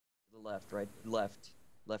left, right, left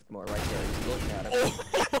more, right there. He's looking at him.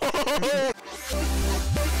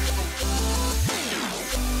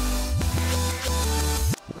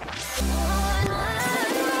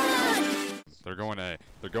 They're going A.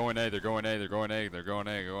 They're going A. They're going A. They're going A. They're going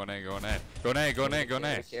A. Going A. Going A. Going A. Going A. Going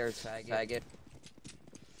A. Faggot.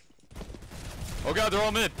 Oh god, they're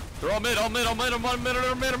all mid. They're all mid. All mid. All mid. All mid.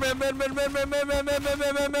 All mid. Mid. Mid. Mid. Mid. Mid.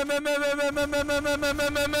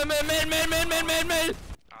 Mid. Mid.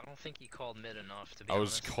 I don't think he called mid enough to be I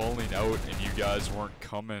was honest. calling out and you guys weren't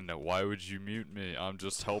coming. Why would you mute me? I'm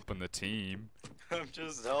just helping the team. I'm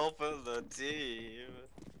just helping the team.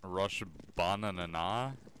 Rush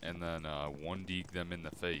banana and then one Deag them in the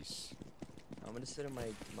face. I'm gonna sit in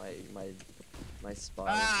my spot.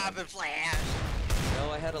 Ah, I've been flashed. No,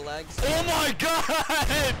 I had a lag. Oh my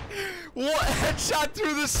god! What headshot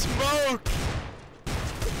through the smoke?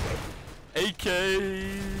 AK.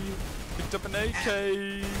 Picked up an AK.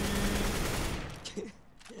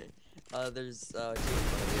 There's two in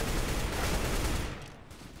front of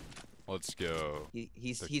Let's go. you.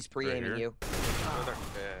 He's pre-aiming you.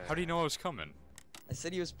 How do you know I was coming? I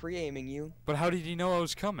said he was pre-aiming you. But how did he know I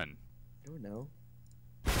was coming? I don't know.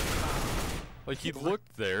 Like he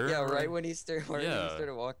looked there. Yeah, right when he started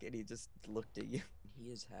Yeah. walking, he just looked at you. He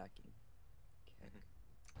is hacking.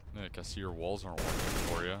 Nick, I see your walls aren't working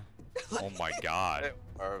for you. Oh my god.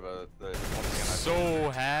 So So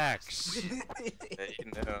hacks.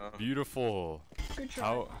 know. Beautiful.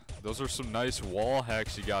 How? Those are some nice wall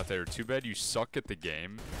hacks you got there. Too bad you suck at the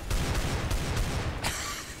game.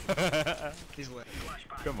 He's lit.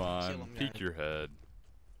 Come Kill on, him, peek guys. your head.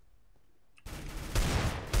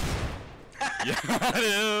 Got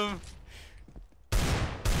him.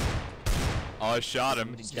 Oh, I shot him.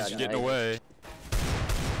 Somebody's He's got getting it. away.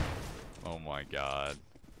 Oh my god.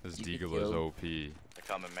 This You get Deagle is killed. OP. They're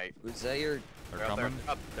coming, mate. Was that your? They're They're up, coming?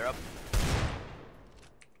 they're up.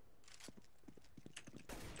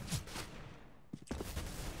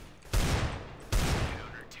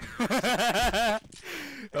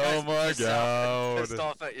 Oh my Pissed god.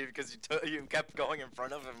 off at you because you kept going in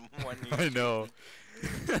front of him when you. I know.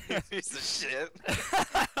 Piece of shit.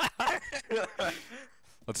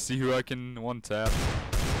 Let's see who I can one tap.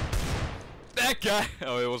 That guy!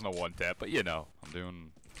 Oh, it wasn't a one tap, but you know. I'm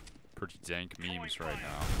doing pretty dank memes right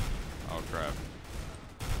now. Oh crap.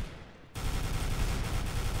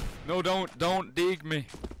 No, don't dig me.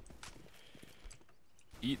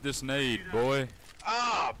 Eat this nade, boy.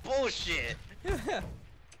 Ah, bullshit.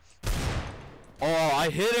 Oh, I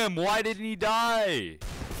hit him. Why didn't he die?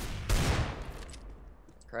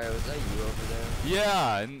 Cryo, is that you over there?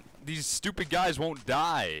 Yeah, and these stupid guys won't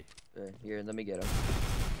die. Here, let me get him.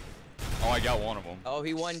 Oh, I got one of them. Oh,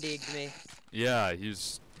 he one digged me. Yeah,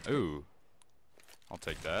 he's. Ooh. I'll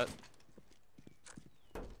take that.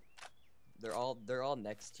 They're all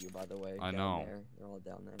next to you, by the way. I down know. There. They're all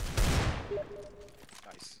down there.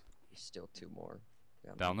 Nice. There's still two more.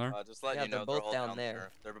 Down there? Just let Yeah, you know they're both all down there.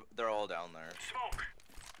 They're all down there.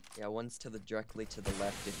 Yeah, one's directly to the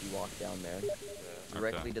left if you walk down there. Yeah.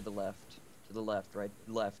 Directly to the left. To the left, right,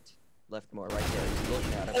 left more, right there. He's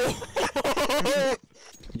looking at him.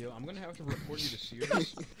 Yo, I'm gonna have to report you to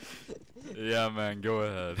Sears. Yeah, man, go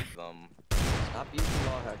ahead. Stop using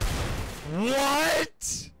wall hacks.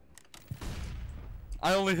 What?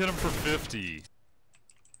 I only hit him for 50.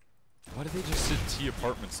 Why did they just sit T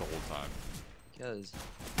apartments the whole time? Because.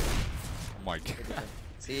 Oh my god.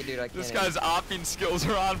 See, dude, I can't. This guy's opping skills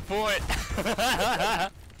are on point.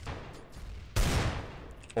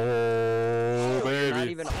 Oh, Not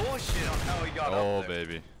baby. even. Bullshit on how he got Oh, up there.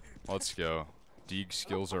 baby. Let's go. Deag's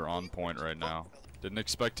skills are on point right now. Didn't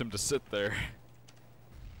expect him to sit there.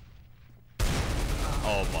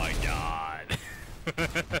 Oh my god.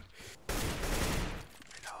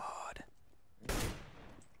 God.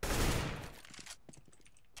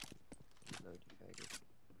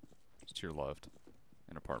 It's to your left.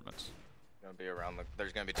 In apartments. Gonna be around the.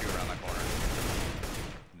 There's gonna be two around that corner.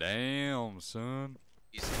 Damn, son.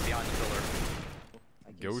 He's behind the pillar. I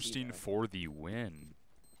can see Ghosting that. for the win.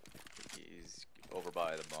 He's over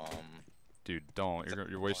by the bomb. Dude, don't.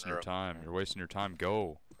 You're wasting your time. You're wasting your time.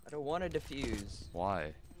 Go. I don't want to defuse.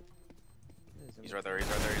 Why? He's right there. He's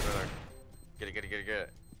right there. He's right there. Get it. Get it. Get it. Get it.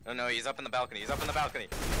 No, no. He's up in the balcony. He's up in the balcony.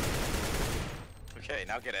 Okay,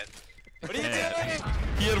 now get it. What are you doing?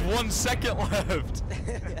 He had 1 second left.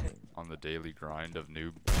 On the daily grind of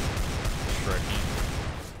noob shrekking.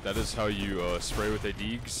 That is how you spray with a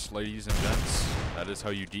Deag's, ladies and gents. That is how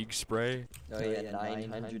you Deag spray. Oh yeah,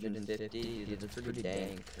 950. Dude, that's pretty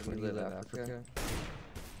dank. Can we live in Africa?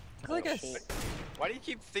 Look like us. Why do you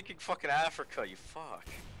keep thinking fucking Africa, you fuck?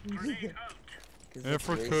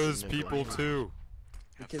 Africa is people too.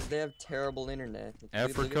 Because they have terrible internet.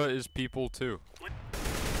 Africa is people too.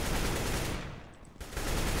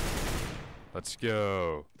 Let's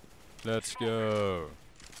go. Let's go.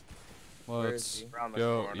 Let's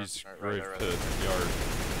go. He's right pit yard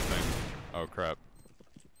thing. Oh crap.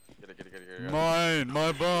 Get it. Mine,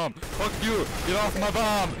 my bomb. Fuck you. Get off my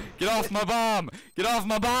bomb. Get off my bomb. Get off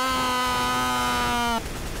my bomb.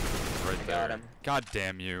 Right there. Got him. God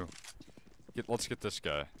damn you. Let's get this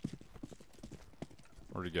guy.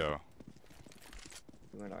 Where'd he go?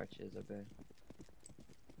 He went arches, I bet.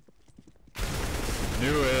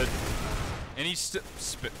 Knew it. And he spit.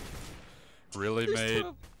 Really, mate?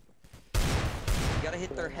 You gotta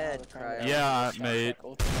hit their head, Cryo. Yeah, mate.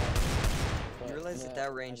 You realize at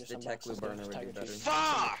that range the tech blue burner would be better.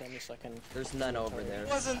 Fuck! There's none over there. It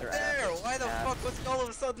wasn't They're there! average. Why the fuck was it all of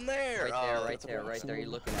a sudden there? Right there. You're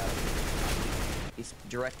looking at him. He's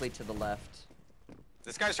directly to the left.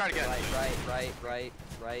 This guy's trying to get Right.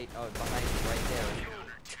 Oh, behind you, right there.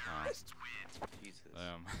 Jesus.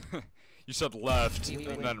 Damn. You said left,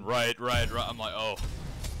 and then right. I'm like, oh.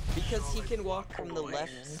 Because he can walk from the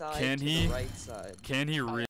left side Can to he? the right side. Can he